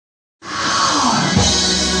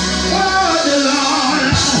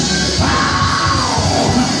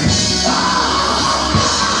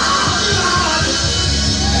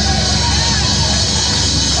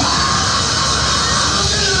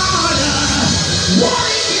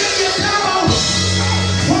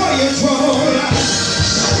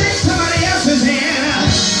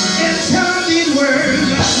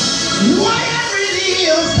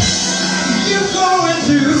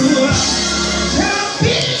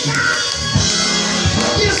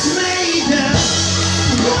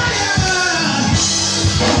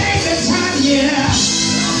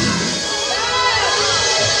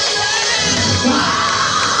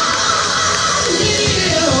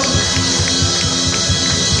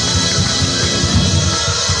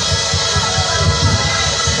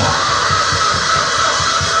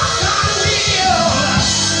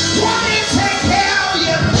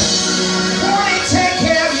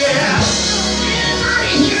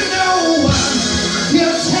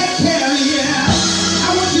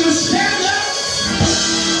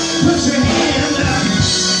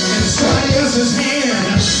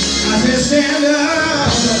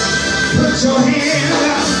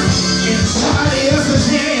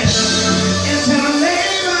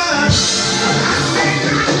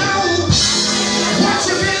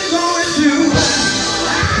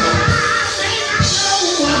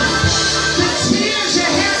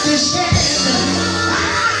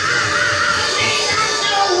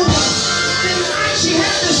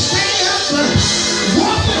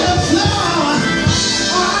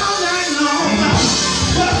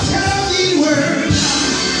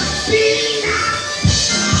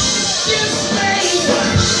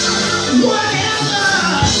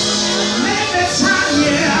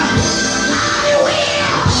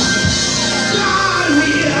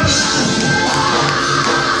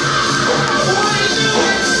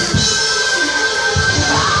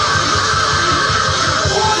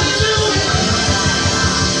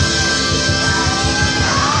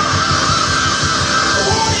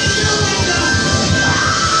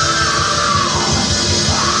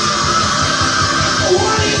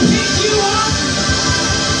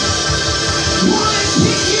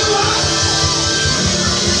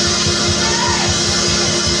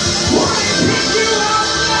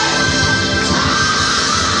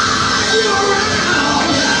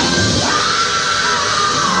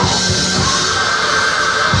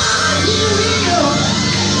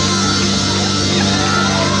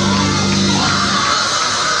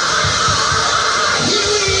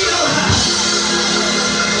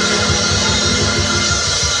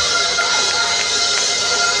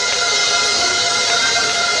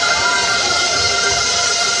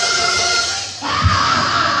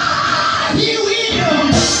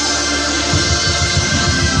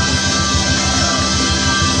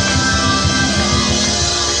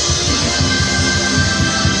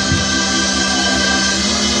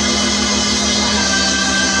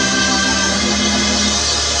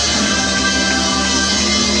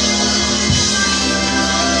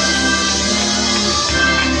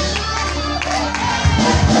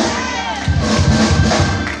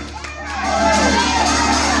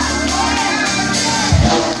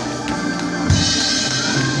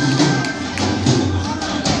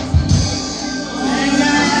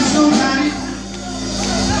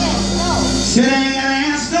Said I ain't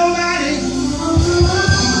gotta ask nobody.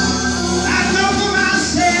 I know for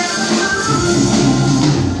myself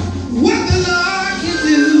what the Lord can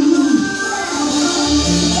do.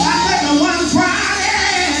 I took a one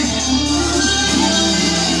Friday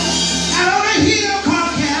out on a hill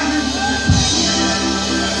called Calvary.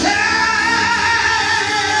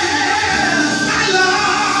 My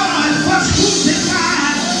Lord was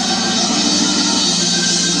crucified.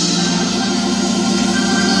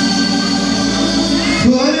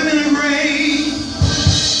 Put him in a grave.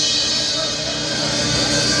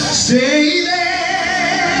 Stay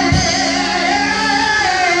there.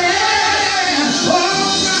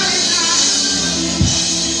 All right now.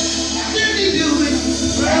 Didn't he do it?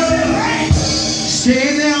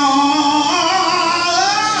 Stay there all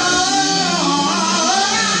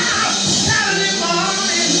Saturday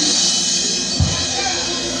morning.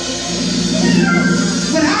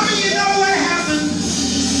 But how many of you know what happened?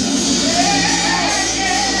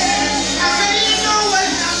 How many of you know what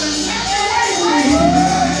happened?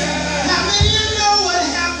 How many of you know what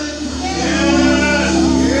happened?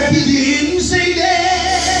 He didn't say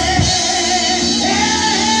that.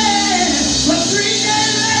 But 3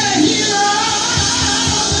 days later, he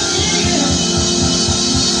rose again.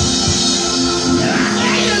 And I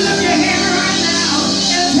dare you to lift your hand right now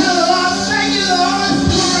and tell the Lord, thank you, Lord,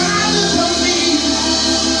 for rising from me.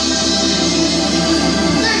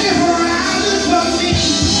 Thank you for rising from me.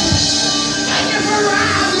 Thank you for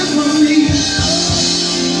rising from me.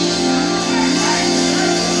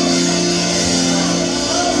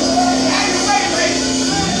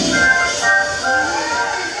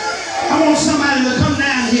 I want somebody to come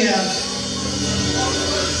down here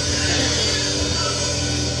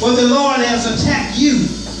where the Lord has attacked you.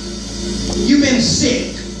 You've been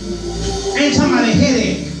sick. Ain't talking about a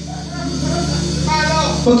headache.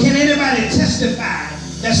 But can anybody testify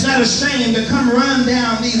that's not ashamed to come run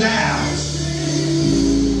down these aisles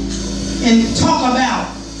and talk about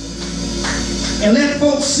and let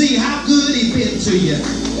folks see how good he's been to you?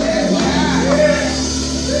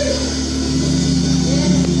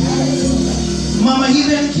 Mama, he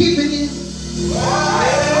been keeping you.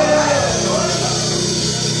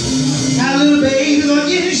 Got a little baby gonna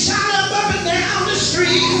get shot up and down the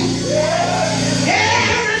street.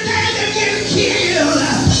 Every day they're getting killed.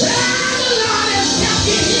 The Lord has kept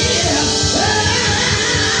you here.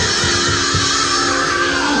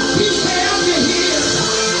 He kept you here.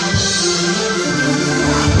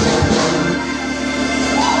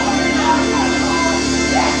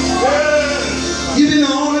 You've been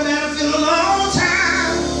on the battlefield a long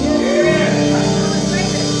time.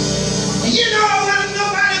 And you know it wasn't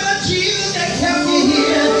nobody but Jesus that kept you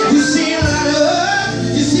here. You seen a lot of up,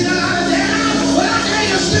 you seen a lot of down. But I dare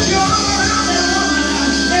you to slip your arm around that woman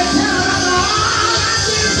and tell her after all I've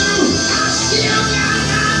been through, I still got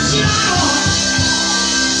my joy.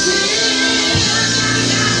 Still got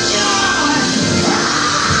my joy.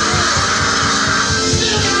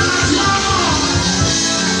 Still got my joy.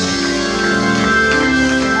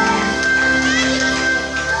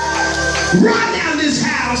 Right down this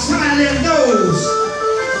house, somebody that knows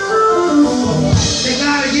that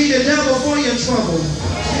God will give you double for your trouble.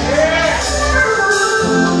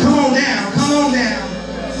 Come on down, come on down.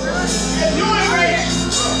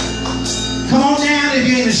 Come on down if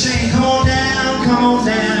you ain't ashamed. Come on down, come on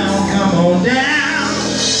down, come on down.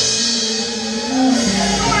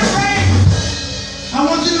 I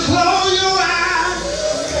want you to close your eyes.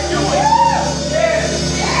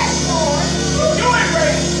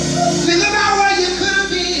 Think about where you could have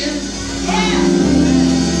been.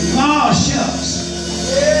 Oh, shucks.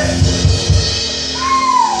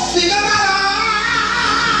 Think about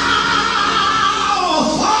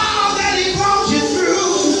all that he brought you through.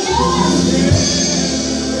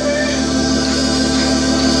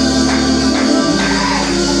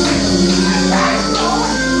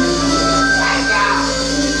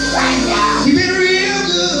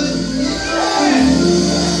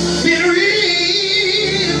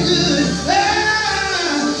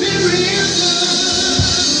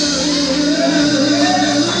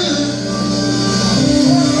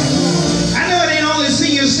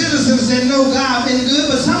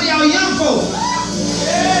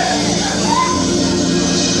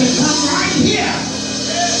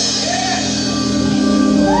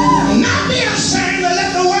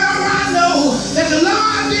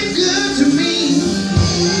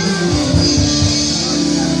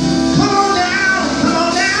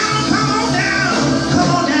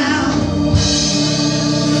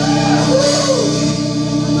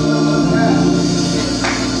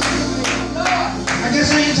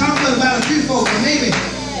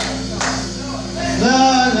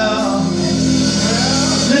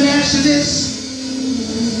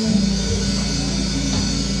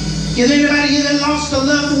 Is there anybody here that lost a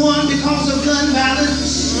loved one because of gun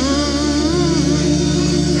violence?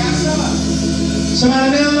 Somebody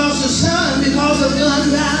may have lost a son because of gun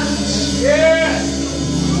violence. Yeah.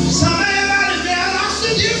 Somebody may have lost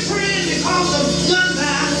a dear friend because of gun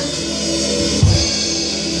violence.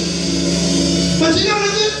 But you know the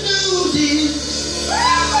good news is,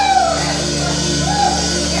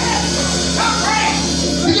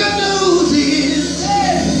 the good news is,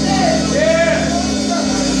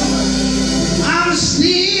 I'm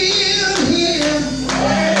still here.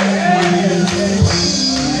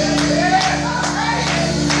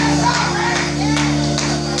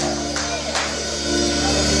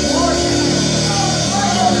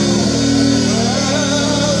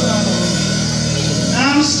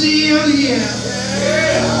 I'm still here.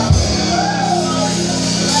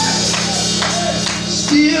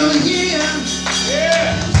 Still here.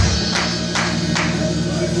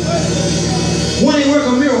 Want to work a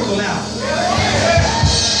miracle out.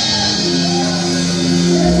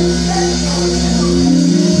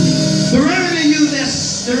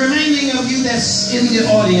 The remaining of you that's in the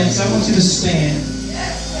audience, I want you to stand.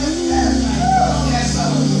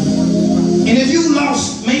 And if you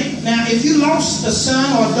lost, if you lost a son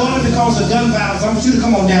or a daughter because of gun violence, I want you to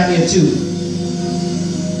come on down here too.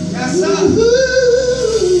 Yes, sir.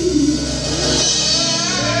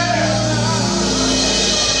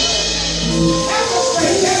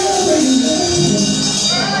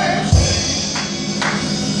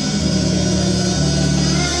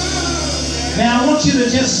 Now I want you to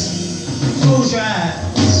just close your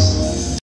eyes.